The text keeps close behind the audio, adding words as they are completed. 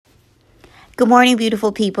Good morning,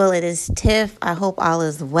 beautiful people. It is Tiff. I hope all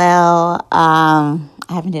is well. I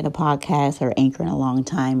haven't did a podcast or anchor in a long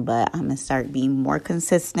time, but I'm going to start being more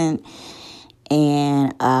consistent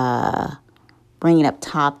and bringing up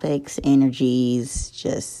topics, energies,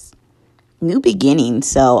 just new beginnings.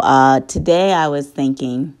 So today I was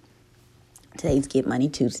thinking, today's Get Money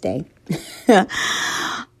Tuesday. It's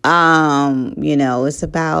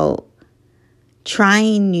about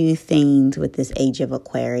trying new things with this age of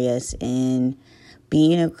Aquarius and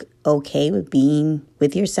being okay with being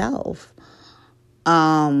with yourself.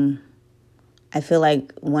 I feel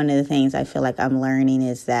like one of the things I feel like I'm learning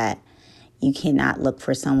is that you cannot look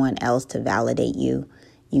for someone else to validate you.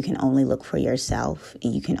 You can only look for yourself,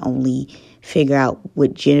 and you can only figure out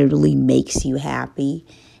what generally makes you happy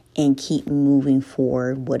and keep moving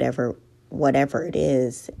forward, whatever it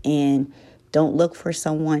is. And don't look for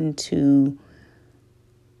someone to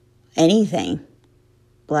anything.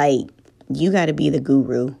 Like, you got to be the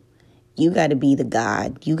guru. You got to be the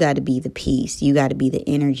God. You got to be the peace. You got to be the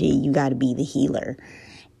energy. You got to be the healer.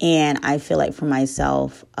 And I feel like for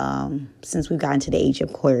myself, since we've gotten to the age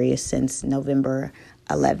of Aquarius since November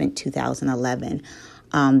 11th, 2011,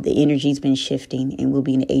 the energy's been shifting, and we'll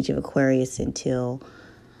be in the age of Aquarius until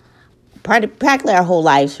practically our whole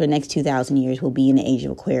lives for the next 2,000 years. We'll be in the age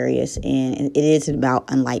of Aquarius, and it is about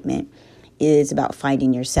enlightenment. It is about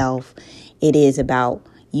finding yourself. It is about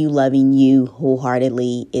you loving you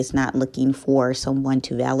wholeheartedly. It's not looking for someone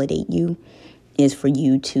to validate you. It's for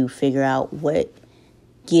you to figure out what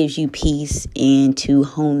gives you peace and to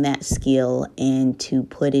hone that skill and to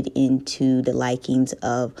put it into the likings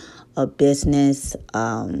of a business,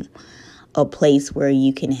 a place where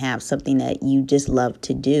you can have something that you just love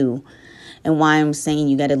to do. And why I'm saying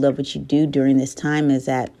you got to love what you do during this time is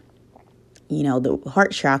that, the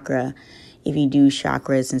heart chakra, if you do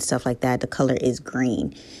chakras and stuff like that, the color is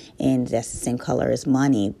green, and that's the same color as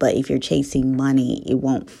money. But if you're chasing money, it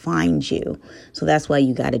won't find you. So that's why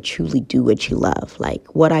you got to truly do what you love.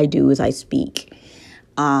 Like, what I do is I speak,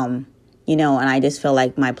 and I just feel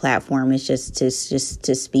like my platform is just to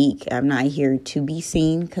speak. I'm not here to be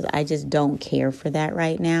seen because I just don't care for that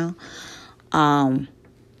right now.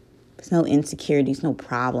 There's no insecurities, no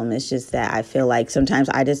problem. It's just that I feel like sometimes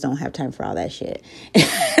I just don't have time for all that shit.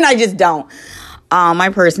 And I just don't. My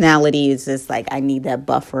personality is just like, I need that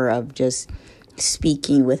buffer of just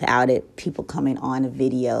speaking without it, people coming on a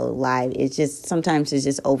video live. Sometimes it's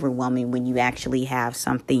just overwhelming when you actually have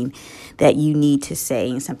something that you need to say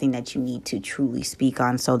and something that you need to truly speak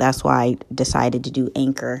on. So that's why I decided to do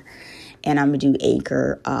Anchor. And I'm going to do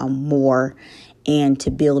Anchor more, and to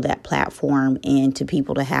build that platform and to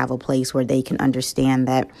people to have a place where they can understand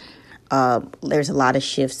that there's a lot of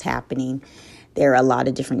shifts happening. There are a lot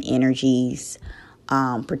of different energies,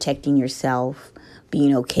 protecting yourself,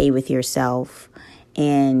 being okay with yourself,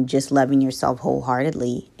 and just loving yourself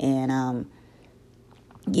wholeheartedly, and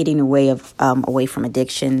getting away from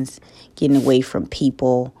addictions, getting away from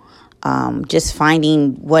people, just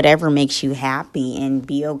finding whatever makes you happy and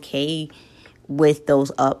be okay with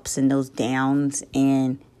those ups and those downs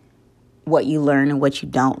and what you learn and what you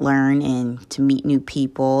don't learn, and to meet new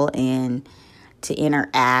people and to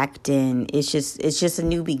interact. And it's just a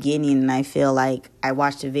new beginning. And I feel like I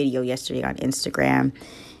watched a video yesterday on Instagram,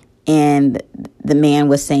 and the man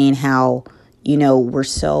was saying how, we're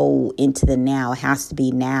so into the now. It has to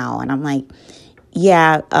be now. And I'm like,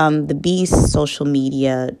 yeah, the beast social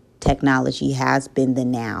media technology has been the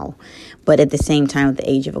now. But at the same time, with the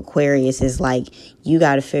age of Aquarius, is like, you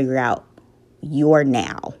got to figure out your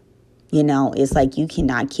now. It's like you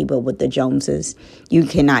cannot keep up with the Joneses. You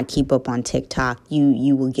cannot keep up on TikTok.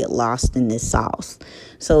 You will get lost in this sauce.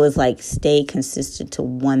 So it's like, stay consistent to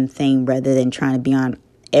one thing rather than trying to be on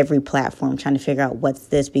every platform, trying to figure out what's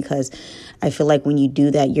this, because I feel like when you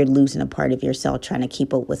do that, you're losing a part of yourself trying to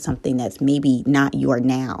keep up with something that's maybe not your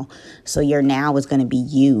now. So your now is going to be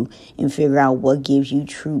you, and figure out what gives you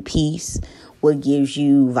true peace, what gives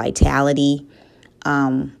you vitality.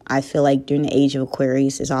 I feel like during the age of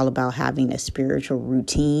Aquarius, it's all about having a spiritual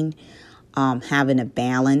routine, having a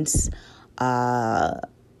balance,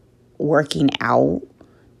 working out,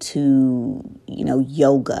 to,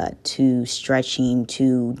 yoga, to stretching,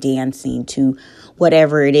 to dancing, to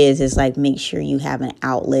whatever it is. It's like, make sure you have an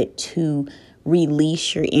outlet to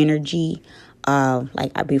release your energy.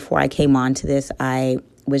 Before I came on to this, I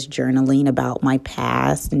was journaling about my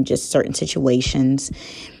past and just certain situations,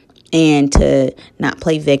 and to not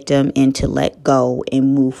play victim and to let go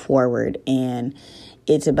and move forward. And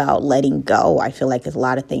it's about letting go. I feel like there's a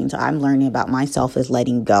lot of things I'm learning about myself is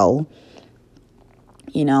letting go.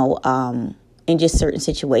 And in just certain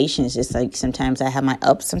situations. Just like sometimes I have my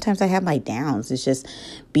ups, sometimes I have my downs. It's just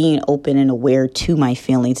being open and aware to my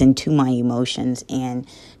feelings and to my emotions, and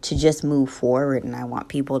to just move forward. And I want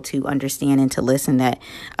people to understand and to listen that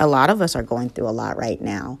a lot of us are going through a lot right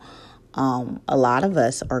now. A lot of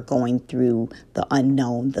us are going through the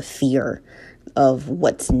unknown, the fear of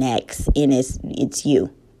what's next, and it's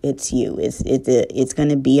you. It's you. It's going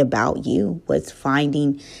to be about you. What's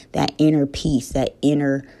finding that inner peace, that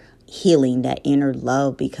inner healing, that inner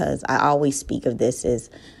love. Because I always speak of this as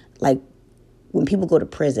like when people go to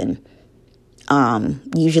prison.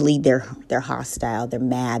 Usually they're hostile, they're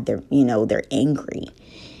mad, they're angry,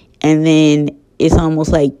 and then it's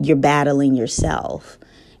almost like you're battling yourself.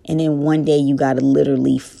 And then one day you got to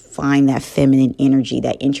literally find that feminine energy,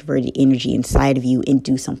 that introverted energy inside of you, and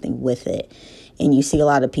do something with it. And you see a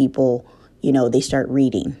lot of people, they start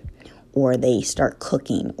reading, or they start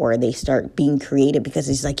cooking, or they start being creative, because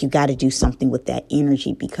it's like you got to do something with that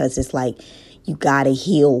energy, because it's like you got to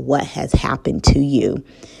heal what has happened to you.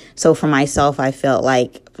 So for myself, I felt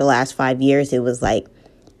like for the last 5 years, it was like,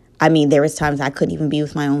 there was times I couldn't even be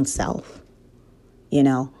with my own self,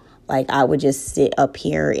 Like I would just sit up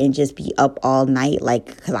here and just be up all night, like,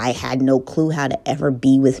 because I had no clue how to ever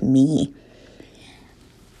be with me.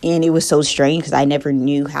 And it was so strange because I never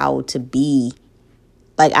knew how to be.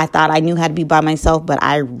 Like I thought I knew how to be by myself, but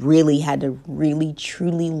I really had to really,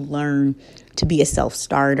 truly learn to be a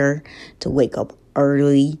self-starter, to wake up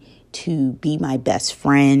early, to be my best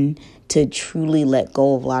friend, to truly let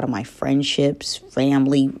go of a lot of my friendships,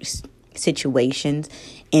 family situations,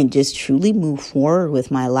 and just truly move forward with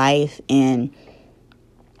my life. And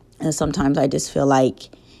sometimes I just feel like,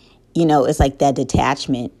 it's like that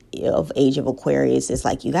detachment of Age of Aquarius. It's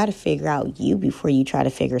like you got to figure out you before you try to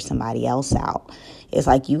figure somebody else out. It's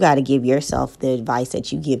like you got to give yourself the advice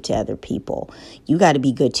that you give to other people. You got to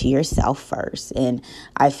be good to yourself first. And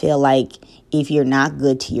I feel like if you're not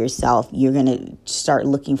good to yourself, you're going to start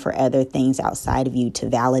looking for other things outside of you to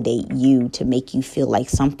validate you, to make you feel like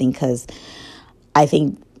something. Because I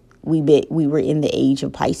think we were in the age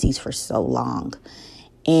of Pisces for so long.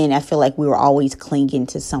 And I feel like we were always clinging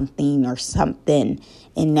to something or something.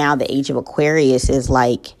 And now the age of Aquarius is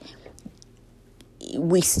like,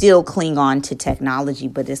 we still cling on to technology,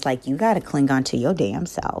 but it's like you got to cling on to your damn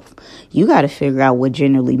self. You got to figure out what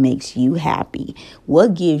generally makes you happy.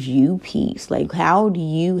 What gives you peace? Like, how do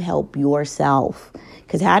you help yourself?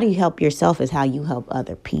 Because how do you help yourself is how you help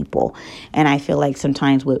other people. And I feel like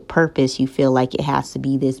sometimes with purpose, you feel like it has to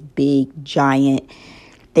be this big, giant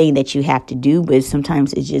thing that you have to do. But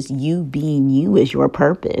sometimes it's just you being you is your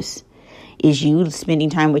purpose. Is you spending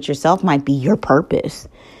time with yourself might be your purpose.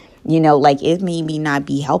 Like it may not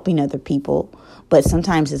be helping other people, but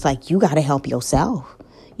sometimes it's like you got to help yourself.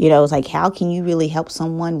 It's like, how can you really help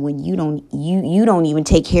someone when you don't even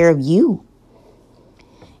take care of you?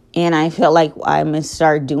 And I felt like I'm going to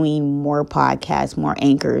start doing more podcasts, more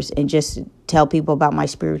anchors, and just tell people about my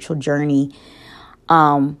spiritual journey.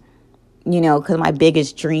 Because my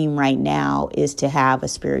biggest dream right now is to have a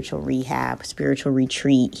spiritual rehab, spiritual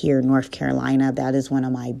retreat here in North Carolina. That is one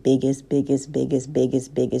of my biggest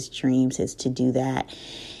dreams, is to do that,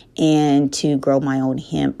 and to grow my own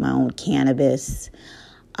hemp, my own cannabis.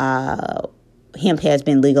 Hemp has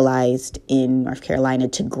been legalized in North Carolina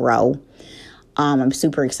to grow. I'm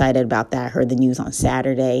super excited about that. I heard the news on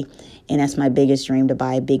Saturday, and that's my biggest dream, to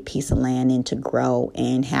buy a big piece of land and to grow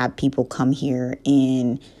and have people come here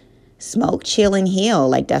and smoke, chill, and heal.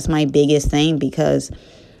 Like that's my biggest thing, because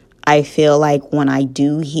I feel like when I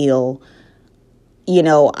do heal,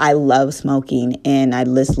 I love smoking, and I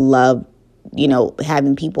just love,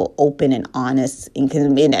 having people open and honest.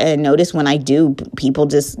 And I notice when I do, people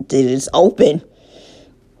just open.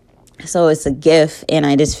 So it's a gift, and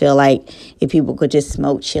I just feel like if people could just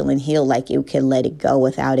smoke, chill, and heal, like it could let it go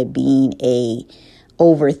without it being a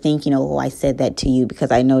overthinking. Oh, I said that to you, because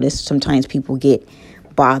I notice sometimes people get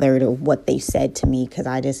bothered of what they said to me, because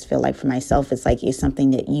I just feel like for myself, it's like it's something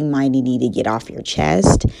that you might need to get off your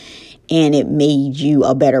chest, and it made you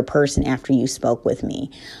a better person after you spoke with me.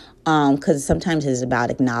 Because sometimes it's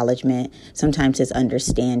about acknowledgement. Sometimes it's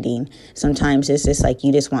understanding. Sometimes it's just like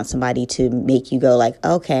you just want somebody to make you go like,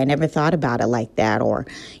 okay, I never thought about it like that. Or,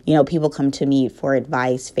 people come to me for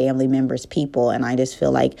advice, family members, people, and I just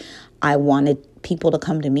feel like I wanted people to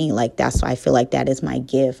come to me. Like that's why I feel like that is my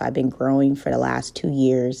gift. I've been growing for the last 2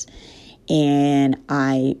 years, and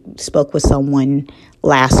I spoke with someone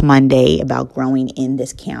last Monday about growing in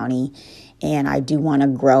this county, and I do want to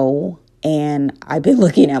grow. And I've been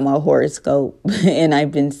looking at my horoscope, and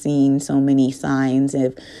I've been seeing so many signs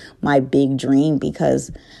of my big dream,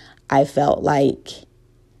 because I felt like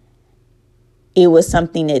it was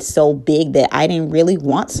something that's so big that I didn't really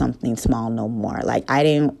want something small no more. Like I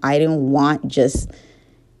didn't want just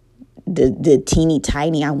the teeny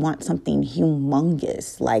tiny. I want something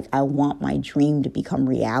humongous. Like I want my dream to become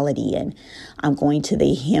reality. And I'm going to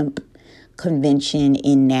the hemp convention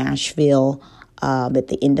in Nashville at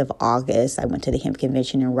the end of August. I went to the hemp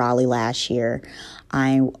convention in Raleigh last year.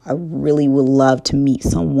 I really would love to meet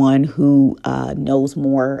someone who knows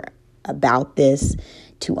more about this,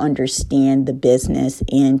 to understand the business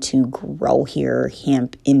and to grow here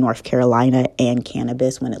hemp in North Carolina and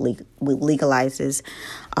cannabis when it legalizes.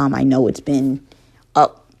 I know it's been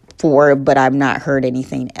up for, but I've not heard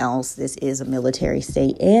anything else. This is a military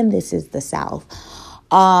state and this is the South.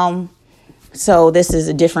 So this is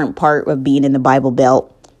a different part of being in the Bible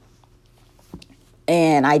Belt.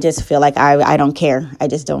 And I just feel like I don't care. I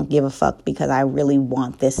just don't give a fuck because I really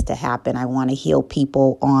want this to happen. I want to heal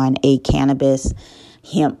people on a cannabis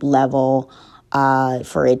hemp level,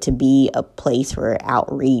 for it to be a place for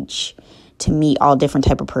outreach, to meet all different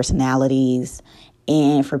type of personalities,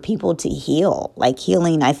 and for people to heal. Like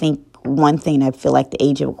healing, I think one thing I feel like the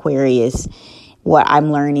age of Aquarius, what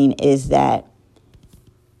I'm learning is that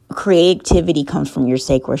creativity comes from your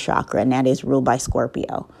sacral chakra, and that is ruled by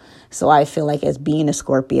Scorpio. So I feel like as being a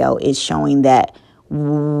Scorpio is showing that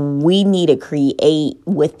we need to create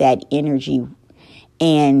with that energy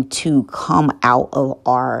and to come out of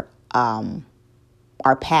our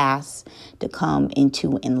past, to come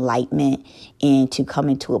into enlightenment and to come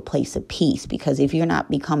into a place of peace. Because if you're not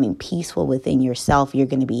becoming peaceful within yourself, you're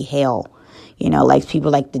going to be hell. You know, like people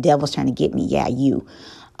like the devil's trying to get me. Yeah, you.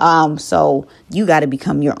 So you got to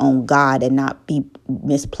become your own God and not be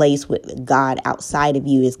misplaced with God outside of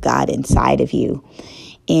you is God inside of you.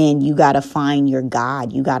 And you got to find your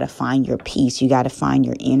God. You got to find your peace. You got to find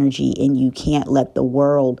your energy. And you can't let the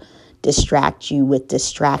world distract you with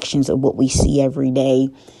distractions of what we see every day,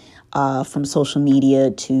 from social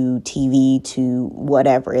media to TV to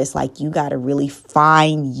whatever. It's like you got to really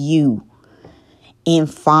find you and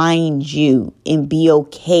be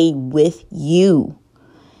okay with you.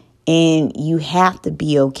 And you have to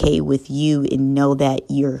be okay with you and know that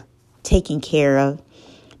you're taken care of.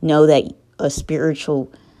 Know that a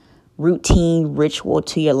spiritual routine, ritual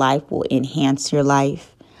to your life will enhance your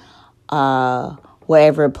life.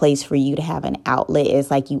 Wherever a place for you to have an outlet is,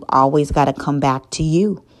 like you always got to come back to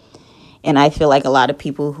you. And I feel like a lot of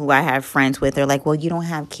people who I have friends with are like, well, you don't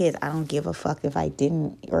have kids. I don't give a fuck if I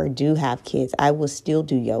didn't or do have kids. I will still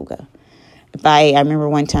do yoga. I remember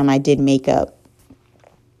one time I did makeup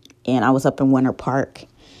and I was up in Winter Park.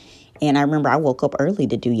 And I remember I woke up early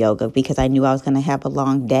to do yoga because I knew I was going to have a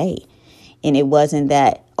long day. And it wasn't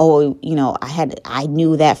that, I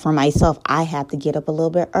knew that for myself. I had to get up a little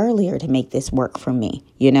bit earlier to make this work for me,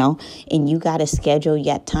 and you got to schedule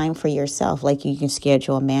yet time for yourself. Like you can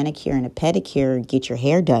schedule a manicure and a pedicure and get your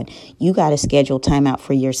hair done. You got to schedule time out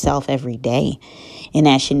for yourself every day. And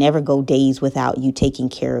that should never go days without you taking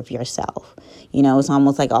care of yourself. It's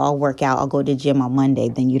almost like, I'll work out. I'll go to the gym on Monday.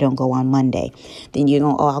 Then you don't go on Monday. Then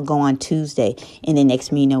I'll go on Tuesday. And then next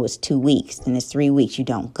thing you know, it's 2 weeks. Then it's 3 weeks. You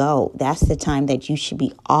don't go. That's the time that you should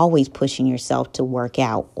be always pushing yourself to work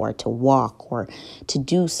out or to walk or to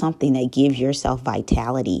do something that gives yourself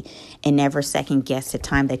vitality, and never second guess the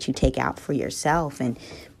time that you take out for yourself, and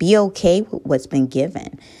be okay with what's been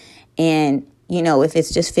given. And if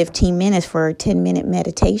it's just 15 minutes for a 10-minute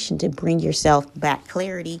meditation to bring yourself back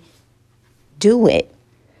clarity, do it,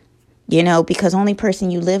 because only person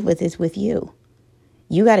you live with is with you.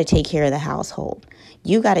 You got to take care of the household.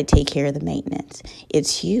 You got to take care of the maintenance.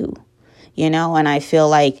 It's you, and I feel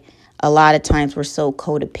like a lot of times we're so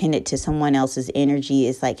codependent to someone else's energy.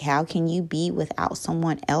 It's like, how can you be without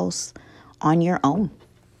someone else on your own?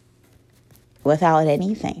 Without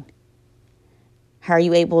anything? How are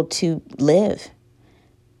you able to live?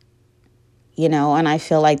 And I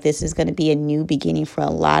feel like this is going to be a new beginning for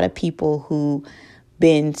a lot of people who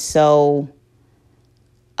been so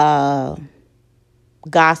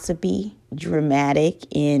gossipy, dramatic,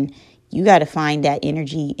 and you got to find that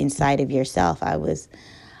energy inside of yourself.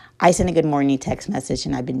 I sent a good morning text message,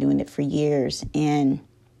 and I've been doing it for years, and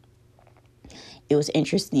it was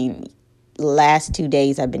interesting. Last 2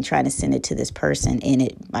 days I've been trying to send it to this person,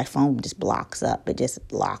 and my phone just blocks up. It just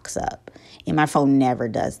locks up. And my phone never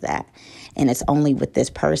does that. And it's only with this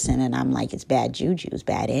person. And I'm like, it's bad juju, it's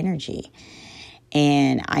bad energy.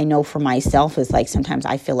 And I know for myself, it's like sometimes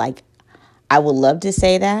I feel like I would love to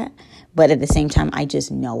say that, but at the same time, I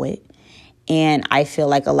just know it. And I feel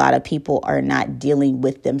like a lot of people are not dealing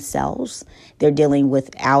with themselves. They're dealing with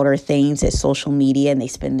outer things at social media, and they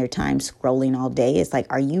spend their time scrolling all day. It's like,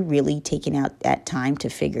 are you really taking out that time to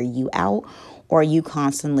figure you out? Or are you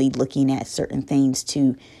constantly looking at certain things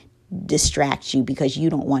to distract you because you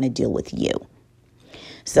don't want to deal with you?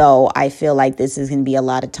 So I feel like this is going to be a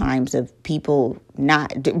lot of times of people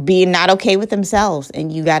not okay with themselves,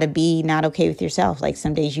 and you got to be not okay with yourself. Like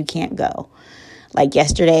some days you can't go. Like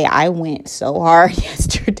yesterday, I went so hard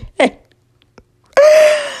yesterday.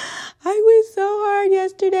 I went so hard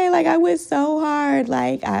yesterday. Like I went so hard.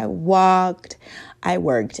 Like I walked, I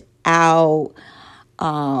worked out.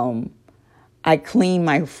 I cleaned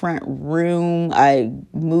my front room. I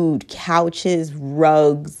moved couches,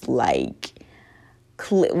 rugs, like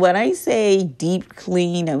when I say deep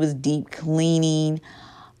clean, it was deep cleaning,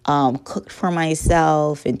 cooked for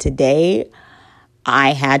myself. And today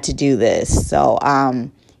I had to do this. So,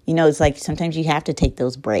 it's like sometimes you have to take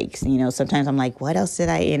those breaks. Sometimes I'm like, what else did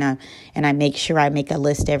and I make sure I make a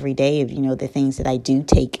list every day of, the things that I do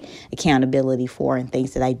take accountability for and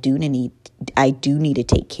things that I do need to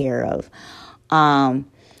take care of.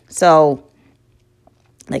 So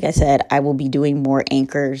like I said, I will be doing more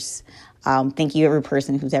anchors. Thank you, every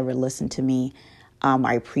person who's ever listened to me.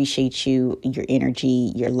 I appreciate you, your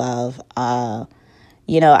energy, your love. I'm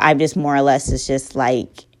just more or less, it's just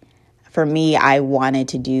like, for me, I wanted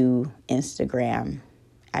to do Instagram.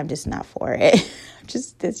 I'm just not for it.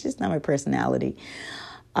 It's just not my personality.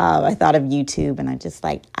 I thought of YouTube and I'm just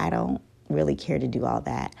like, I don't really care to do all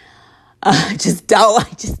that. It's just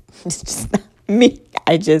not me.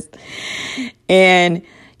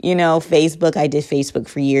 Facebook, I did Facebook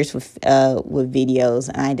for years with videos,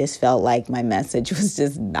 and I just felt like my message was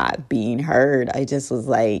just not being heard.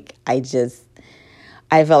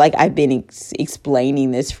 I felt like I've been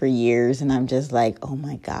explaining this for years, and I'm just like, oh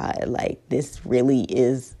my God, like this really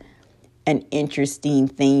is an interesting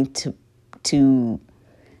thing to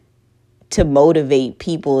motivate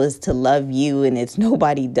people, is to love you, and it's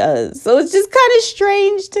nobody does. So it's just kind of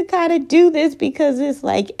strange to kind of do this, because it's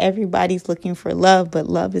like everybody's looking for love, but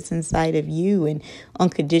love is inside of you, and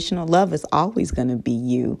unconditional love is always going to be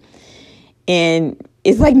you. And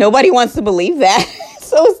it's like nobody wants to believe that.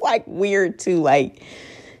 So it's like weird to like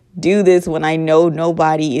do this when I know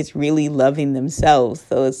nobody is really loving themselves.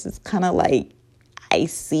 So it's just kind of like, I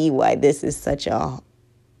see why this is such a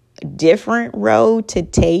different road to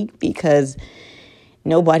take, because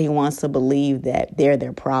nobody wants to believe that they're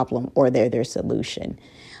their problem or they're their solution.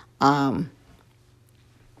 I'm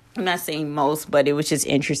not saying most, but it was just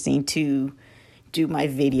interesting to do my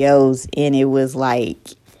videos, and it was like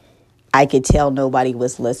I could tell nobody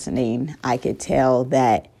was listening. I could tell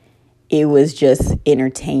that it was just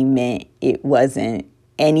entertainment. It wasn't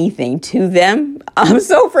anything to them.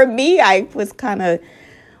 So for me, I was kind of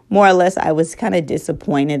more or less, I was kind of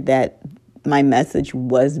disappointed that my message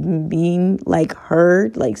was being like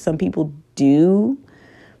heard, like some people do.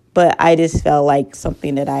 But I just felt like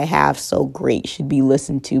something that I have so great should be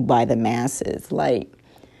listened to by the masses. Like,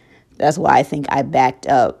 that's why I think I backed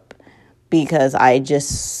up, because I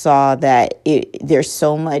just saw that there's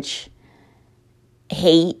so much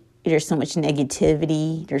hate, there's so much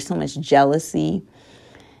negativity, there's so much jealousy.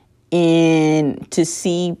 And to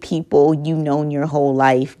see people you've known your whole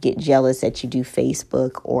life get jealous that you do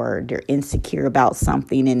Facebook, or they're insecure about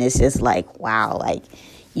something, and it's just like, wow, like,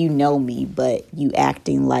 you know me, but you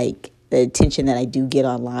acting like the attention that I do get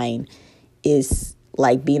online is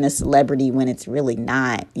like being a celebrity when it's really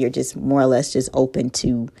not. You're just more or less just open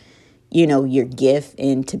to, your gift,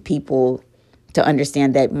 and to people to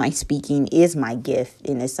understand that my speaking is my gift,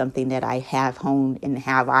 and it's something that I have honed and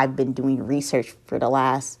I've been doing research for the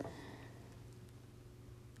last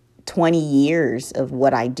 20 years of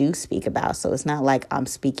what I do speak about. So it's not like I'm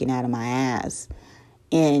speaking out of my ass.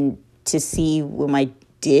 And to see when I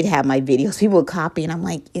did have my videos, people would copy, and I'm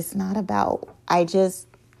like, it's not about,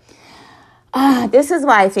 this is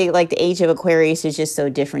why I think like the age of Aquarius is just so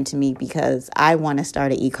different to me, because I want to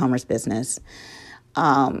start an e-commerce business.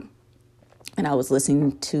 And I was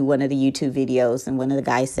listening to one of the YouTube videos, and one of the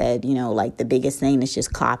guys said, like the biggest thing is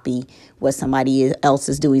just copy what somebody else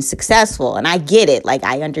is doing successful. And I get it. Like,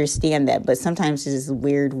 I understand that. But sometimes it's just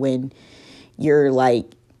weird when you're like,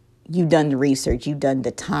 you've done the research, you've done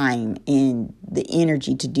the time and the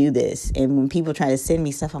energy to do this. And when people try to send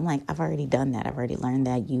me stuff, I'm like, I've already done that. I've already learned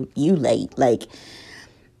that. You late. Like,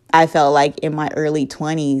 I felt like in my early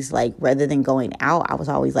 20s, like, rather than going out, I was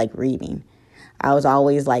always like reading. I was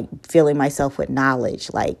always like filling myself with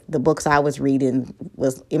knowledge. Like, the books I was reading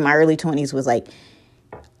was in my early 20s was like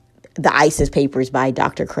the ISIS Papers by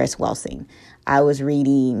Dr. Cress Welsing. I was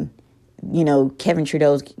reading, Kevin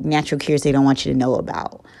Trudeau's Natural Cures They Don't Want You to Know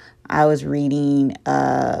About. I was reading,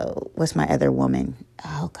 what's my other woman?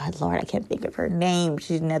 Oh, God, Lord, I can't think of her name.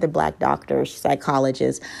 She's another Black doctor,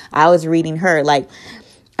 psychologist. I was reading her. Like,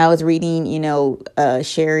 I was reading,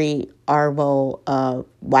 Sherry Arvo,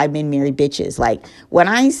 Why Men Marry Bitches. Like, when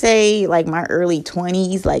I say, like, my early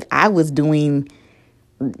 20s, like, I was doing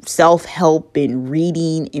self-help and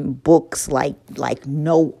reading in books like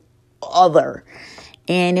no other.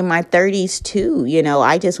 And in my 30s too,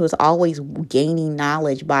 I just was always gaining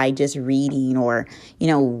knowledge by just reading or,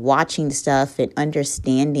 watching stuff and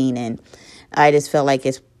understanding. And I just felt like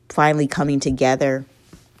it's finally coming together.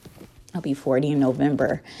 I'll be 40 in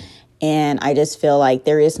November. And I just feel like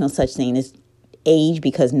there is no such thing as age,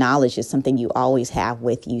 because knowledge is something you always have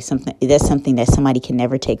with you. That's something that somebody can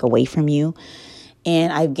never take away from you.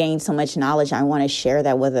 And I've gained so much knowledge. I want to share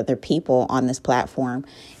that with other people on this platform,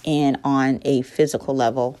 and on a physical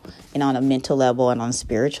level and on a mental level and on a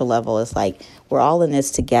spiritual level. It's like we're all in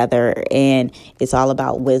this together, and it's all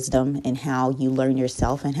about wisdom and how you learn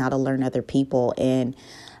yourself and how to learn other people. And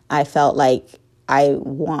I felt like I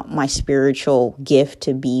want my spiritual gift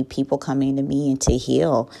to be people coming to me and to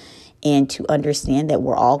heal, and to understand that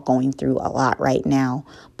we're all going through a lot right now.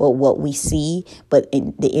 But what we see, but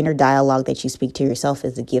in the inner dialogue that you speak to yourself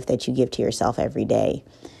is the gift that you give to yourself every day.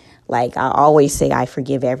 Like I always say, I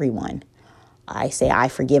forgive everyone. I say, I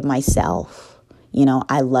forgive myself.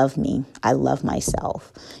 I love me. I love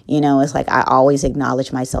myself. It's like I always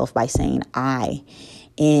acknowledge myself by saying I.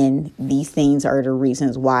 And these things are the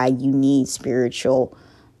reasons why you need spiritual,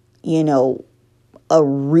 a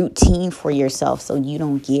routine for yourself so you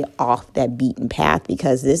don't get off that beaten path,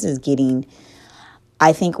 because this is getting,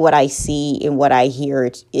 I think what I see and what I hear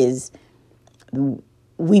is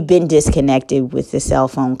we've been disconnected with the cell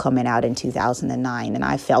phone coming out in 2009, and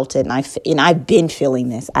I felt it, and I've been feeling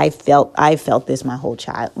this. I felt this my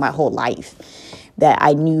whole life, that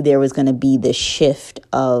I knew there was going to be this shift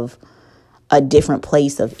of a different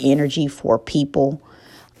place of energy for people,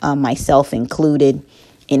 myself included,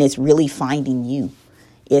 and it's really finding you.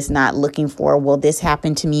 It's not looking for, well, this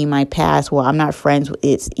happened to me in my past. Well, I'm not friends with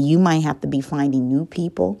it. You might have to be finding new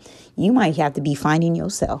people. You might have to be finding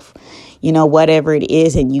yourself, whatever it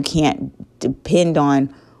is. And you can't depend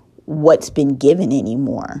on what's been given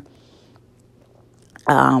anymore.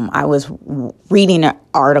 I was reading an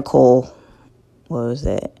article, what was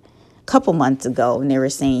it? A couple months ago, and they were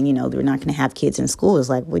saying, they're not going to have kids in school. It's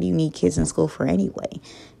like, what do you need kids in school for anyway?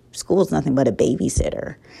 School is nothing but a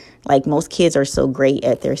babysitter. Like, most kids are so great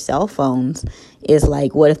at their cell phones. It's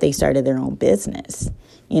like, what if they started their own business?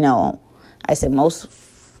 I said most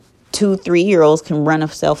 2-3-year-olds can run a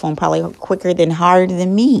cell phone probably harder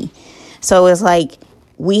than me. So it's like,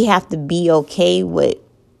 we have to be okay with,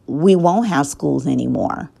 we won't have schools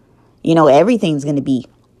anymore. Everything's going to be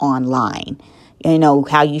online.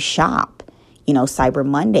 How you shop. Cyber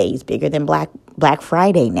Monday is bigger than Black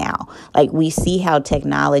Friday now. Like, we see how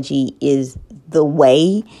technology is the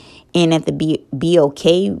way, and have to be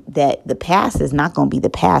okay that the past is not going to be the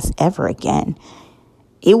past ever again.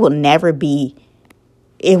 It will never be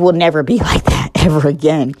like that ever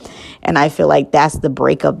again. And I feel like that's the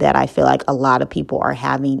breakup that I feel like a lot of people are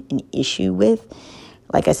having an issue with.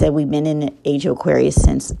 Like I said, we've been in the age of Aquarius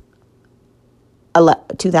since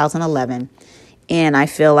 2011. And I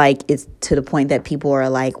feel like it's to the point that people are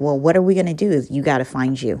like, well, what are we going to do? Is you got to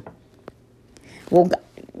find you. Well,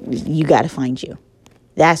 you got to find you.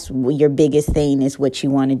 That's your biggest thing, is what you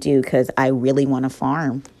want to do, because I really want to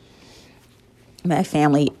farm. My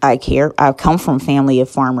family, I come from family of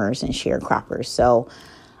farmers and sharecroppers. So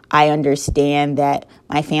I understand that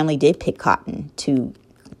my family did pick cotton to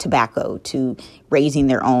tobacco, to raising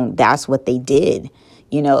their own. That's what they did.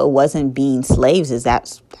 It wasn't being slaves.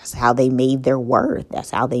 That's how they made their worth.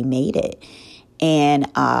 That's how they made it.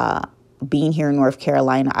 And being here in North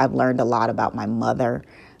Carolina, I've learned a lot about my mother.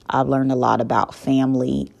 I've learned a lot about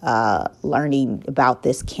family, learning about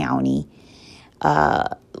this county,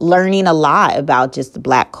 learning a lot about just the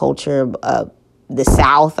Black culture, the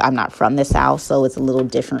South. I'm not from the South, so it's a little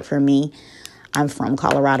different for me. I'm from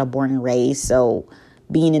Colorado, born and raised. So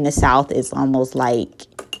being in the South is almost like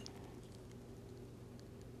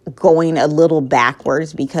going a little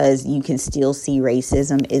backwards, because you can still see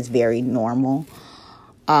racism is very normal.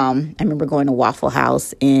 I remember going to Waffle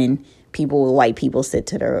House, and white people sit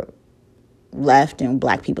to the left and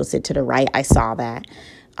Black people sit to the right. I saw that.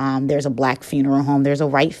 There's a Black funeral home. There's a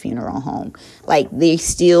white funeral home. Like, there is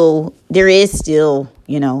still,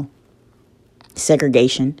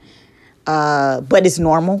 segregation. But it's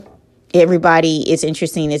normal. It's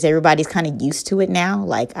interesting is everybody's kind of used to it now.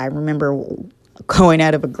 Like, I remember going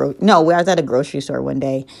out of I was at a grocery store one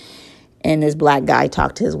day, And this black guy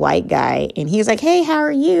talked to his white guy, and he was like, hey, how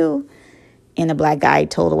are you? And the black guy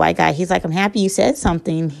told the white guy, he's like, I'm happy you said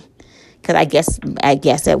something, because I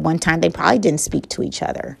guess at one time they probably didn't speak to each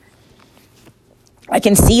other. I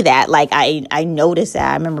can see that. Like, I noticed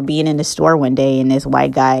that. I remember being in the store one day, and this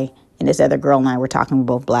white guy and this other girl and I were talking, we're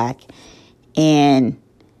both black, and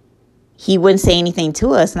he wouldn't say anything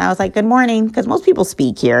to us. And I was like, good morning, because most people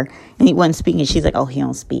speak here. And he wasn't speaking. She's like, oh, he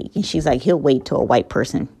don't speak. And she's like, he'll wait till a white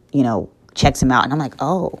person, checks him out. And I'm like,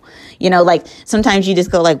 oh, like sometimes you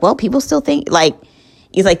just go like, well, people still think like,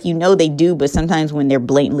 it's like, they do. But sometimes when they're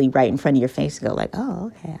blatantly right in front of your face, you go like,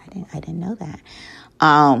 oh, okay, I didn't know that.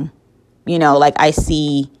 Like I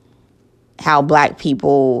see how black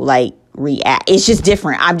people like react. It's just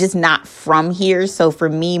different. I'm just not from here. So for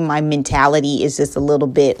me, my mentality is just a little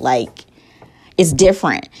bit like, it's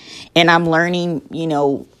different. And I'm learning,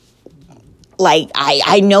 like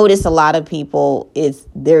I notice a lot of people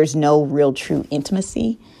there's no real true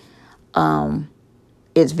intimacy.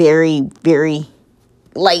 It's very, very,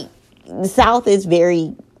 like the South is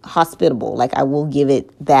very hospitable. Like I will give it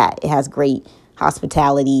that. It has great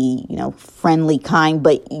hospitality, friendly, kind,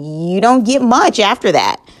 but you don't get much after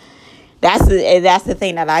that. That's the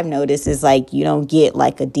thing that I've noticed is like you don't get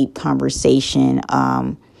like a deep conversation.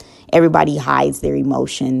 Everybody hides their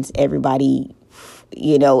emotions. Everybody,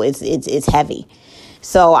 it's heavy.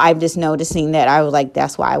 So I'm just noticing that I was like,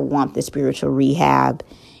 that's why I want the spiritual rehab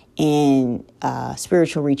and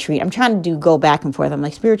spiritual retreat. I'm trying to go back and forth. I'm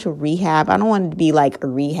like spiritual rehab. I don't want it to be like a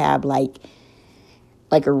rehab, but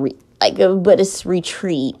it's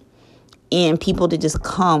retreat. And people to just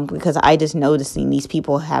come, because I just noticing these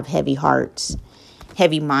people have heavy hearts,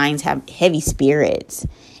 heavy minds, have heavy spirits.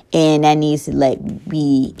 And that needs to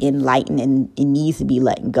be enlightened, and it needs to be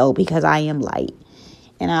letting go, because I am light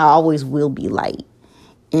and I always will be light.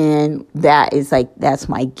 And that is like, that's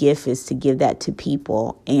my gift, is to give that to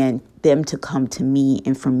people and them to come to me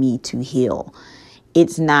and for me to heal.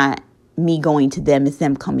 It's not me going to them, it's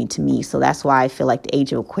them coming to me. So that's why I feel like the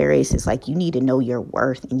age of Aquarius is like, you need to know your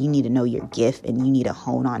worth and you need to know your gift and you need to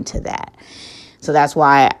hone on to that. So that's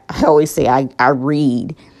why I always say I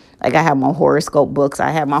read. Like I have my horoscope books.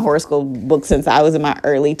 I have my horoscope books since I was in my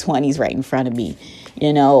early 20s right in front of me.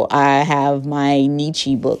 I have my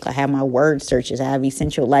Nietzsche book. I have my word searches. I have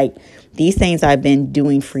essential, like these things I've been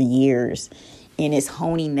doing for years. And it's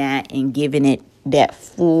honing that and giving it that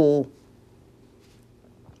full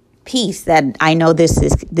peace that I know this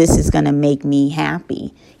is going to make me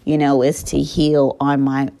happy. Is to heal on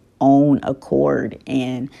my own accord.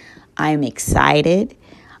 And I'm excited.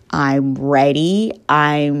 I'm ready.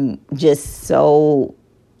 I'm just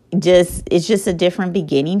it's just a different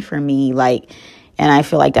beginning for me. And I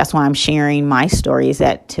feel like that's why I'm sharing my story, is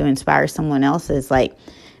that to inspire someone else. Is like,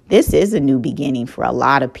 this is a new beginning for a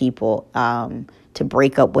lot of people, to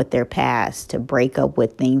break up with their past, to break up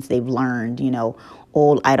with things they've learned,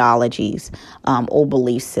 old ideologies, old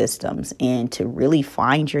belief systems, and to really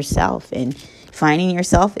find yourself. And finding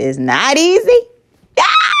yourself is not easy.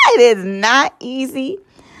 It is not easy.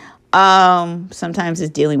 Sometimes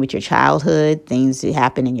it's dealing with your childhood, things that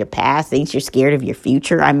happen in your past, things you're scared of your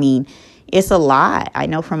future. I mean, it's a lot. I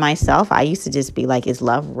know for myself, I used to just be like, is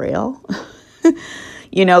love real?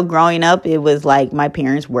 Growing up, it was like my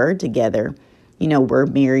parents were together, were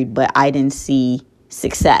married, but I didn't see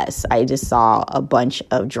success. I just saw a bunch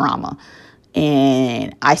of drama.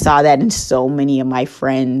 And I saw that in so many of my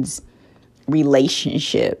friends'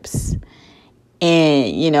 relationships.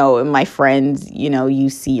 And, my friends, you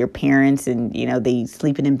see your parents and, they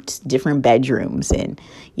sleeping in different bedrooms. And,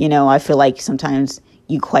 I feel like sometimes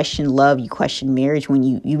you question love, you question marriage when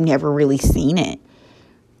you've never really seen it.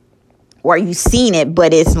 Or you've seen it,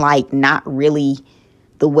 but it's like not really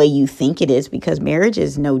the way you think it is, because marriage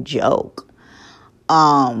is no joke.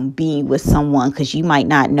 Being with someone, because you might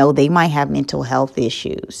not know, they might have mental health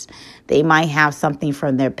issues. They might have something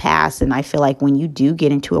from their past. And I feel like when you do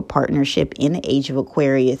get into a partnership in the age of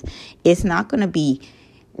Aquarius, it's not going to be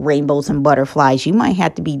rainbows and butterflies. You might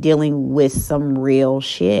have to be dealing with some real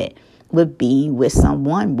shit with being with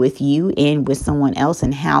someone, with you and with someone else,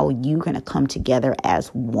 and how you're going to come together as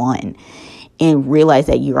one and realize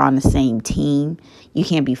that you're on the same team. You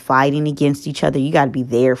can't be fighting against each other. You got to be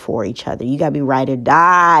there for each other. You got to be ride or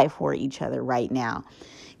die for each other right now,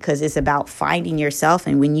 because it's about finding yourself.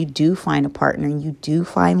 And when you do find a partner and you do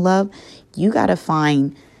find love, you got to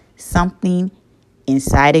find something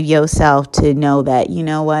inside of yourself to know that, you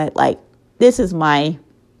know what, like this is my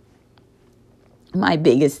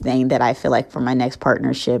biggest thing that I feel like for my next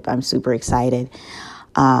partnership. I'm super excited.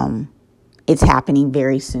 It's happening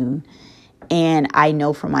very soon. And I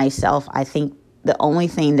know for myself, I think the only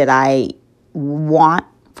thing that I want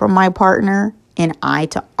from my partner and I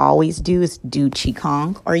to always do is do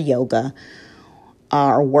Qigong or yoga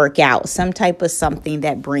or work out, some type of something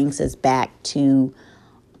that brings us back to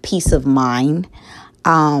peace of mind.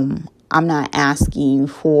 I'm not asking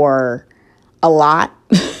for a lot.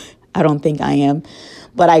 I don't think I am.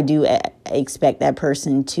 But I do expect that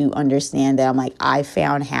person to understand that I'm like, I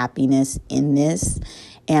found happiness in this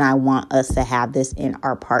and I want us to have this in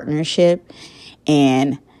our partnership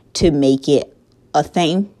and to make it a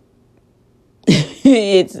thing.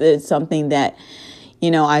 It's something that,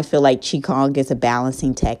 I feel like Qigong is a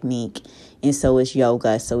balancing technique, and so is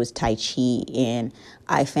yoga, so is Tai Chi, and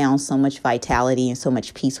I found so much vitality and so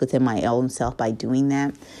much peace within my own self by doing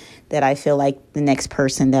that I feel like the next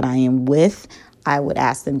person that I am with, I would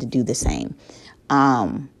ask them to do the same,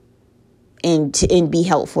 and be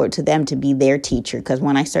helpful to them, to be their teacher, because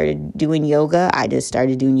when I started doing yoga, I just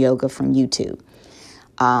started doing yoga from YouTube,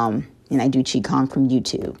 and I do Qigong from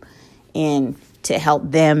YouTube, and to help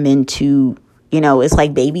them into, it's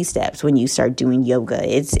like baby steps when you start doing yoga.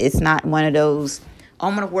 It's not one of those, oh,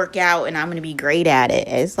 I'm going to work out and I'm going to be great at it.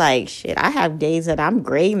 It's like, shit, I have days that I'm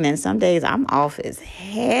great and then some days I'm off as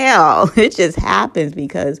hell. It just happens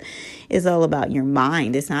because it's all about your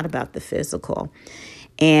mind. It's not about the physical.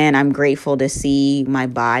 And I'm grateful to see my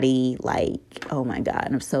body, like, oh my God,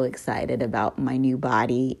 I'm so excited about my new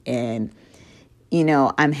body. And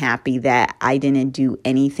I'm happy that I didn't do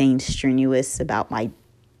anything strenuous about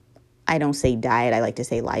I don't say diet, I like to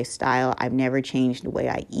say lifestyle. I've never changed the way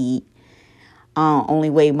I eat. Only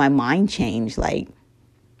way my mind changed, like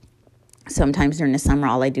sometimes during the summer,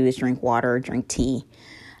 all I do is drink water or drink tea,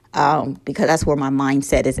 because that's where my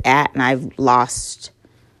mindset is at. And I've lost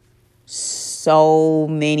so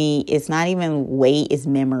many, it's not even weight, it's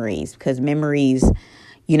memories, because memories,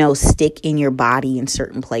 stick in your body in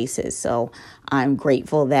certain places. So I'm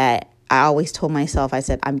grateful that I always told myself, I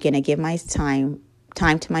said, I'm going to give my time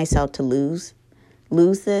to myself to lose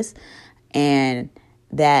this. And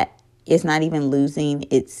that it's not even losing.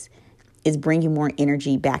 It's bringing more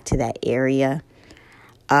energy back to that area.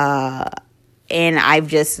 And I've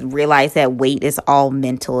just realized that weight is all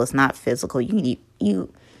mental. It's not physical. You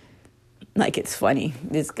like, it's funny.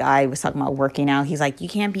 This guy was talking about working out. He's like, you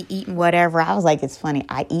can't be eating whatever. I was like, it's funny.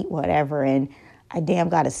 I eat whatever, and I damn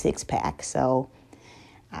got a 6-pack. So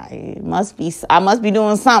I must be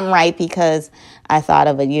doing something right, because I thought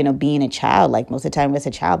of it, being a child. Like most of the time as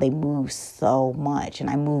a child, they move so much, and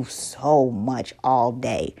I move so much all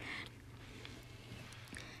day.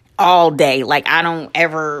 Like I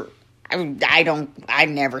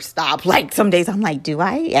never stop. Like some days I'm like, do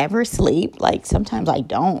I ever sleep? Like sometimes I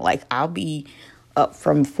don't. Like I'll be up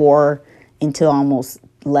from 4 until almost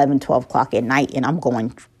 11, 12 o'clock at night, and I'm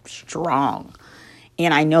going strong.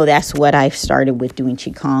 And I know that's what I've started with doing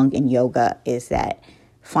Qigong and yoga, is that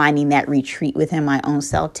finding that retreat within my own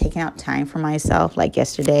self, taking out time for myself. Like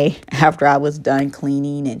yesterday, after I was done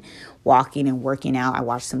cleaning and walking and working out, I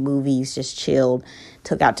watched some movies, just chilled,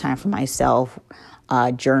 took out time for myself,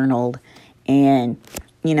 journaled, and,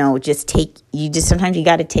 sometimes you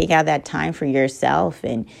got to take out that time for yourself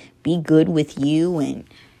and be good with you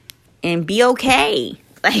and be okay.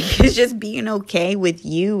 Like, it's just being okay with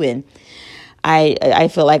you. And I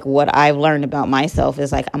feel like what I've learned about myself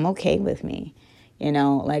is like, I'm okay with me,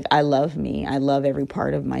 like I love me. I love every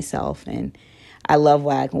part of myself. And I love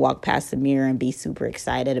when I can walk past the mirror and be super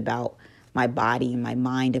excited about my body and my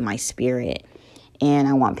mind and my spirit. And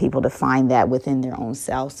I want people to find that within their own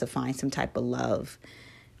selves, to find some type of love,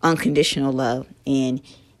 unconditional love, and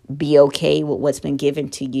be okay with what's been given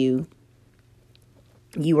to you.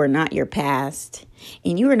 You are not your past,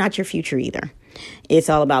 and you are not your future either. It's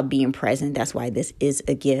all about being present. That's why this is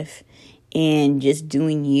a gift, and just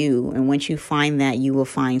doing you. And once you find that, you will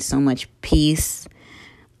find so much peace,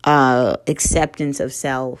 acceptance of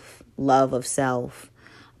self, love of self,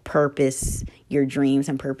 purpose, your dreams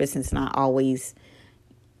and purpose. It's not always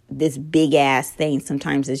this big ass thing.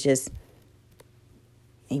 Sometimes it's just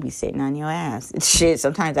maybe sitting on your ass. It's shit.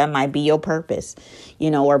 Sometimes that might be your purpose,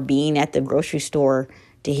 or being at the grocery store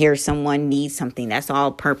to hear someone needs something. That's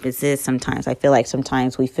all purpose is. Sometimes I feel like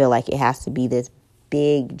we feel like it has to be this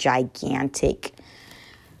big, gigantic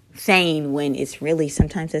thing when it's really,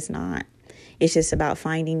 sometimes it's not. It's just about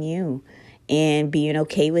finding you and being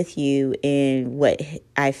okay with you. And what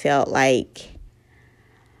I felt like,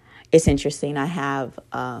 it's interesting. I have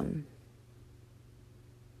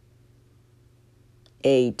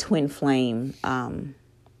a twin flame, and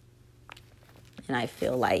I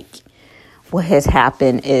feel like what has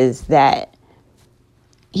happened is that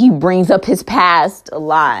he brings up his past a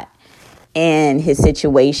lot. and his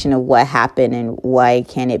situation of what happened and why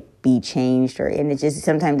can it be changed, and it just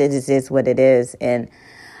sometimes it just is what it is. And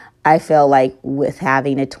I feel like with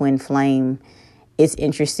having a twin flame, it's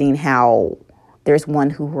interesting how there's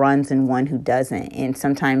one who runs and one who doesn't. And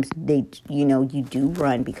sometimes you do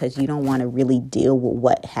run because you don't want to really deal with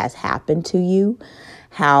what has happened to you,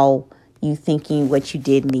 how you thinking what you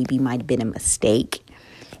did maybe might have been a mistake.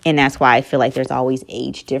 And that's why I feel like there's always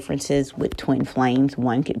age differences with twin flames.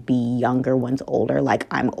 One could be younger, one's older. Like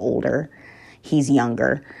I'm older, he's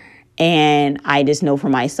younger. And I just know for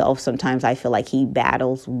myself, sometimes I feel like he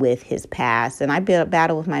battles with his past. And I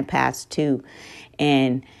battle with my past too.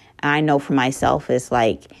 And I know for myself, it's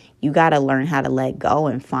like you got to learn how to let go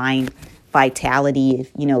and find vitality,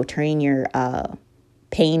 turn your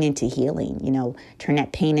pain into healing, turn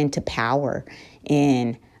that pain into power.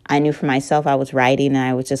 And I knew for myself, I was writing and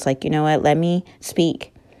I was just like, you know what, let me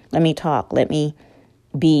speak, let me talk, let me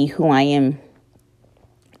be who I am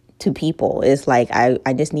to people. It's like, I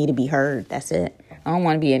just need to be heard. That's it. I don't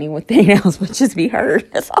want to be anything else but just be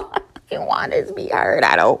heard. That's all I want is be heard.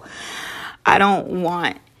 I don't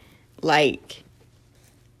want like,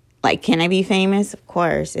 can I be famous? Of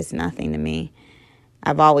course, it's nothing to me.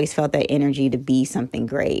 I've always felt that energy to be something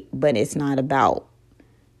great, but it's not about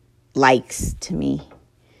likes to me.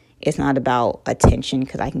 It's not about attention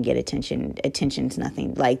because I can get attention. Attention's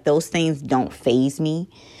nothing. Like those things don't faze me.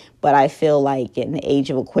 But I feel like in the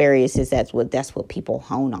age of Aquarius that's what people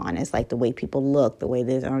hone on. It's like the way people look, the way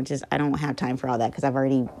this. I don't have time for all that because I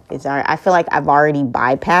feel like I've already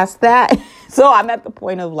bypassed that. So I'm at the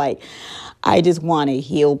point of like, I just want to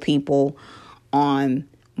heal people on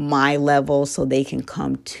my level so they can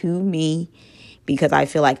come to me, because I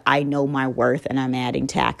feel like I know my worth and I'm adding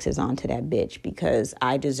taxes onto that bitch because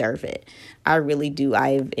I deserve it. I really do.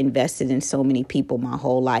 I've invested in so many people my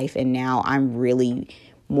whole life, and now I'm really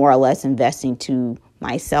more or less investing to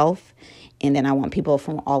myself. And then I want people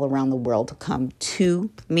from all around the world to come to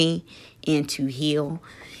me and to heal.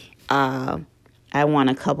 I want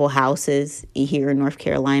a couple houses here in North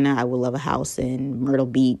Carolina. I would love a house in Myrtle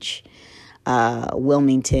Beach,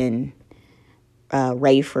 Wilmington,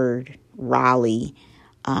 Rayford, Raleigh,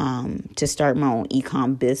 to start my own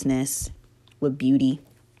e-com business with beauty.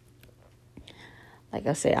 Like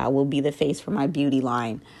I said, I will be the face for my beauty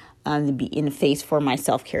line. To be in the face for my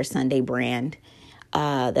Self-Care Sunday brand.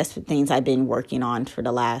 That's the things I've been working on for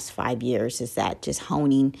the last 5 years, is that just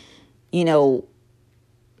honing,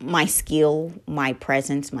 my skill, my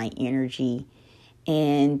presence, my energy,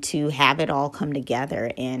 and to have it all come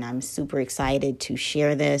together. And I'm super excited to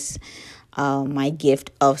share this, my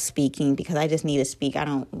gift of speaking, because I just need to speak. I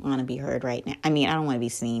don't want to be heard right now. I mean, I don't want to be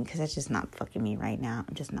seen because that's just not fucking me right now.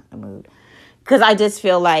 I'm just not in the mood. Because I just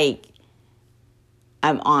feel like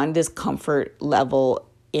I'm on this comfort level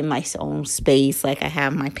in my own space. Like I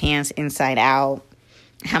have my pants inside out,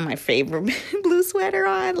 I have my favorite blue sweater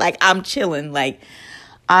on. Like I'm chilling. Like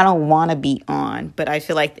I don't want to be on, but I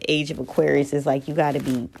feel like the age of Aquarius is like, you got to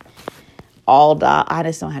be I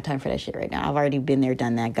just don't have time for that shit right now. I've already been there,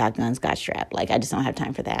 done that, got guns, got strapped. Like I just don't have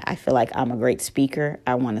time for that. I feel like I'm a great speaker.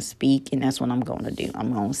 I want to speak, and that's what I'm going to do.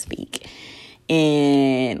 I'm going to speak.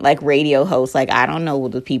 And like radio hosts, like I don't know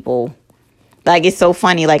what the people... Like, it's so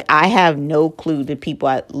funny. Like, I have no clue the people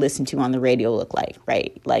I listen to on the radio look like,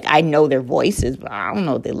 right? Like, I know their voices, but I don't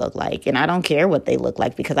know what they look like. And I don't care what they look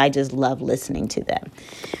like because I just love listening to them.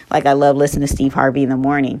 Like, I love listening to Steve Harvey in the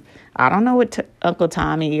morning. I don't know what Uncle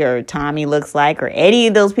Tommy or Tommy looks like or any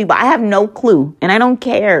of those people. I have no clue. And I don't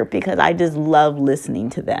care because I just love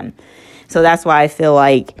listening to them. So that's why I feel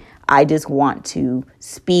like I just want to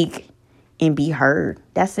speak and be heard.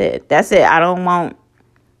 That's it. That's it. I don't want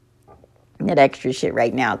that extra shit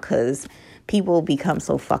right now because people become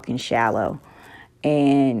so fucking shallow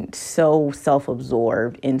and so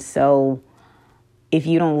self-absorbed, and so if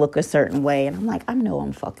you don't look a certain way, and I'm like, I know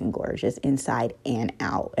I'm fucking gorgeous inside and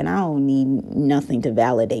out, and I don't need nothing to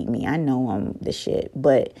validate me. I know I'm the shit,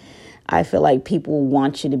 but I feel like people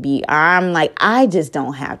want you to be. I'm like, I just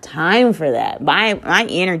don't have time for that. My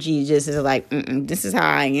energy just is like, this is how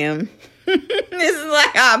I am. This is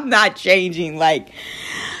like, I'm not changing. Like,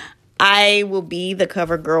 I will be the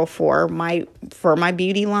cover girl for my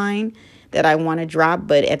beauty line that I want to drop.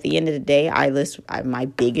 But at the end of the day, my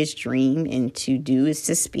biggest dream and to do is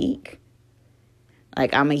to speak.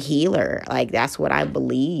 Like, I'm a healer. Like, that's what I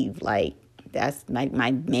believe. Like, that's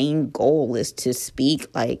my main goal is to speak.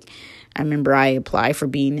 Like, I remember I applied for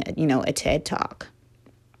being, a TED Talk.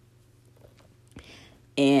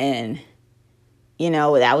 And,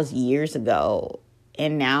 that was years ago.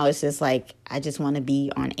 And now it's just like, I just want to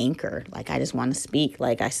be on Anchor. Like, I just want to speak.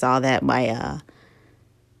 Like, I saw that my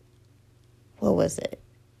what was it?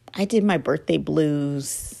 I did my birthday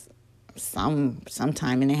blues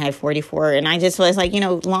sometime, and it had 44. And I just was like,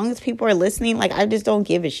 as long as people are listening, like, I just don't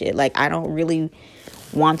give a shit. Like, I don't really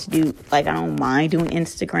want to do, like, I don't mind doing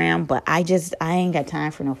Instagram, but I ain't got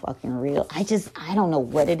time for no fucking reel. I don't know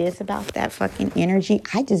what it is about that fucking energy.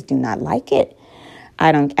 I just do not like it.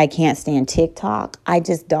 I can't stand TikTok. I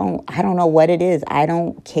don't know what it is. I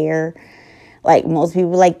don't care. Like, most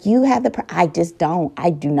people, like, you have I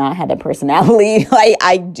do not have the personality. Like,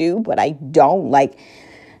 I do, but I don't. Like,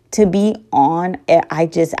 to be on,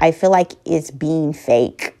 I feel like it's being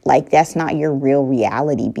fake. Like, that's not your real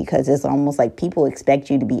reality, because it's almost like people expect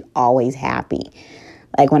you to be always happy.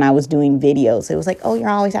 Like, when I was doing videos, it was like, oh, you're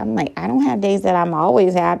always happy. I'm like, I don't have days that I'm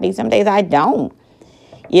always happy. Some days I don't.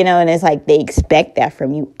 And it's like they expect that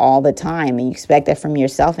from you all the time, and you expect that from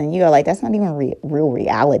yourself, and you're like, that's not even real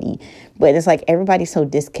reality. But it's like everybody's so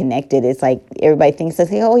disconnected. It's like everybody thinks that,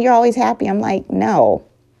 oh, you're always happy. I'm like, no,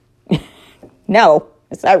 no,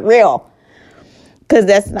 it's not real, because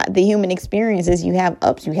that's not the human experience. Is you have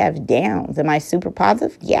ups, you have downs. Am I super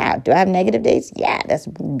positive? Yeah. Do I have negative days? Yeah, that's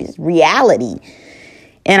reality.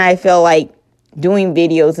 And I feel like doing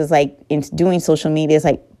videos is like, doing social media is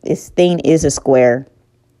like, this thing is a square.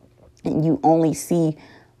 And you only see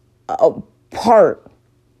a part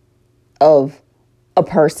of a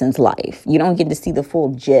person's life. You don't get to see the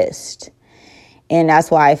full gist. And that's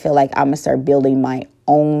why I feel like I'm going to start building my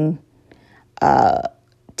own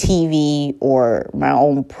TV or my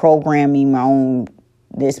own programming, my own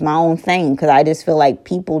thing. Because I just feel like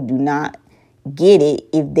people do not get it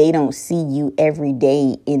if they don't see you every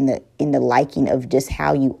day in the liking of just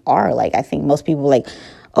how you are. Like, I think most people are like,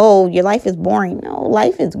 oh, your life is boring. No,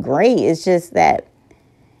 life is great. It's just that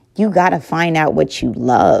you got to find out what you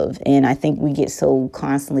love. And I think we get so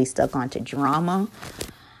constantly stuck onto drama.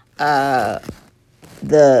 The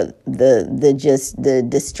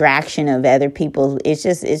distraction of other people. It's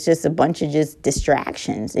just a bunch of just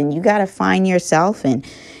distractions. And you got to find yourself and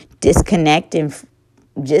disconnect and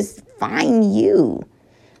just find you.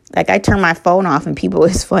 Like, I turn my phone off, and people,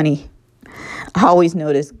 it's funny. I always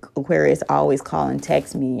notice Aquarius always call and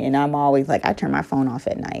text me, and I'm always like, I turn my phone off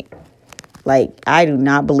at night. Like, I do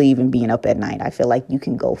not believe in being up at night. I feel like you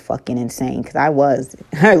can go fucking insane, because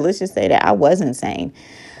let's just say that I was insane.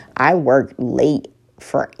 I worked late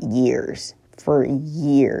for years. I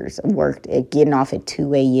worked at getting off at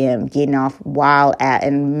 2 a.m., getting off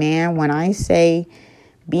and man, when I say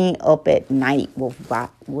being up at night will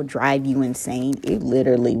drive you insane. It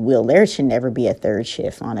literally will. There should never be a third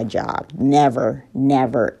shift on a job. Never,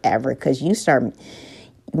 never, ever. Because when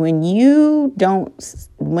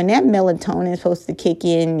that melatonin is supposed to kick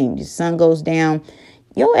in and the sun goes down,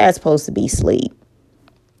 your ass supposed to be asleep.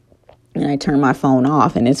 And I turned my phone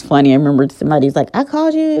off, and it's funny. I remember somebody's like, I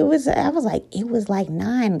called you. I was like, it was like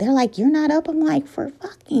 9. They're like, you're not up. I'm like, for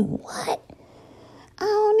fucking what? I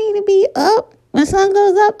don't need to be up. When the sun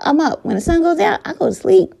goes up, I'm up. When the sun goes down, I go to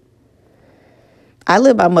sleep. I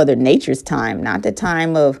live by Mother Nature's time, not the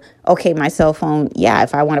time of, okay, my cell phone, yeah,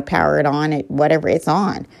 if I want to power it on, whatever, it's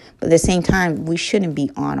on. But at the same time, we shouldn't be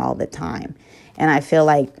on all the time. And I feel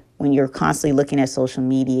like when you're constantly looking at social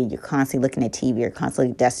media, you're constantly looking at TV,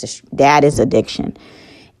 that is addiction.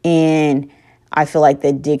 And I feel like the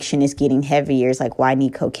addiction is getting heavier. It's like, why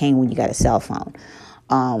need cocaine when you got a cell phone?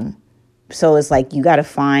 So it's like, you got to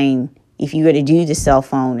find, if you're going to do the cell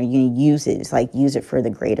phone or you're going to use it, it's like, use it for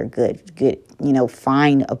the greater good.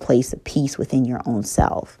 Find a place of peace within your own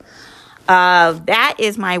self. That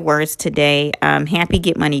is my words today. Happy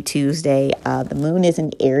Get Money Tuesday. The moon is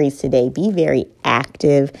in Aries today. Be very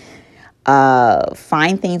active.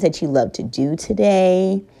 Find things that you love to do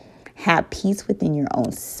today. Have peace within your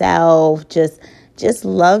own self. Just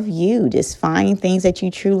love you. Just find things that you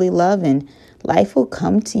truly love, and life will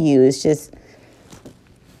come to you. It's just,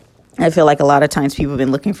 I feel like a lot of times people have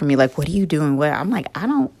been looking for me like, what are you doing? Well, I'm like,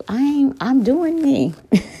 I'm doing me.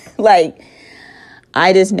 Like,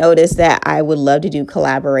 I just noticed that I would love to do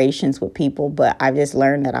collaborations with people, but I've just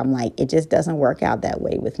learned that I'm like, it just doesn't work out that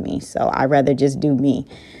way with me. So I'd rather just do me.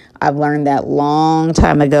 I've learned that long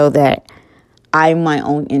time ago that I'm my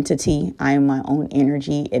own entity. I am my own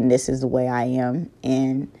energy, and this is the way I am.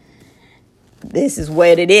 And this is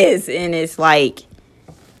what it is. And it's like,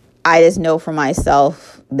 I just know for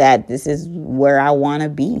myself that this is where I want to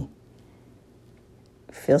be.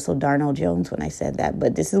 I feel so Darnell Jones when I said that,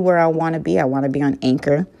 but this is where I want to be. I want to be on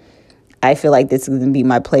Anchor. I feel like this is going to be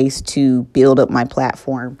my place to build up my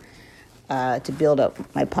platform, to build up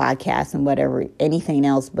my podcast and whatever, anything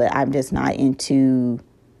else, but I'm just not into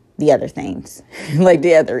the other things, like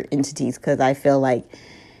the other entities, because I feel like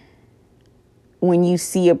when you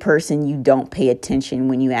see a person, you don't pay attention.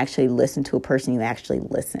 When you actually listen to a person, you actually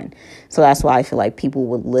listen. So that's why I feel like people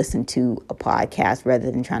would listen to a podcast rather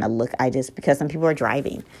than trying to look. Because some people are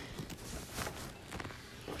driving.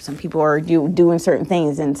 Some people are doing certain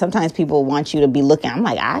things. And sometimes people want you to be looking. I'm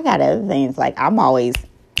like, I got other things. Like, I'm always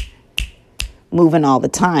moving all the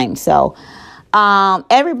time. So,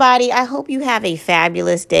 everybody, I hope you have a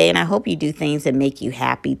fabulous day. And I hope you do things that make you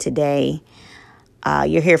happy today.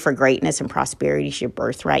 You're here for greatness and prosperity. It's your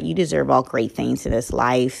birthright. You deserve all great things in this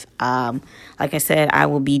life. Like I said, I'll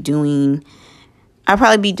probably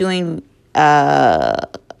be doing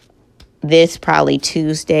this probably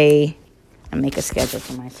Tuesday. I make a schedule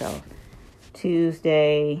for myself.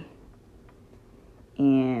 Tuesday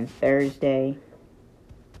and Thursday.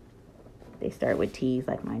 They start with T's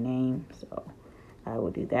like my name. So I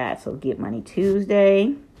will do that. So Get Money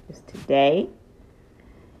Tuesday is today.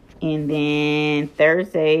 And then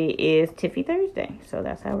Thursday is Tiffy Thursday. So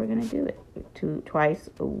that's how we're going to do it. Twice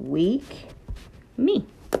a week. Me.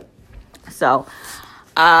 So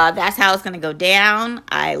that's how it's going to go down.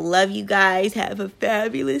 I love you guys. Have a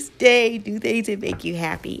fabulous day. Do things that make you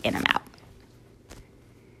happy. And I'm out.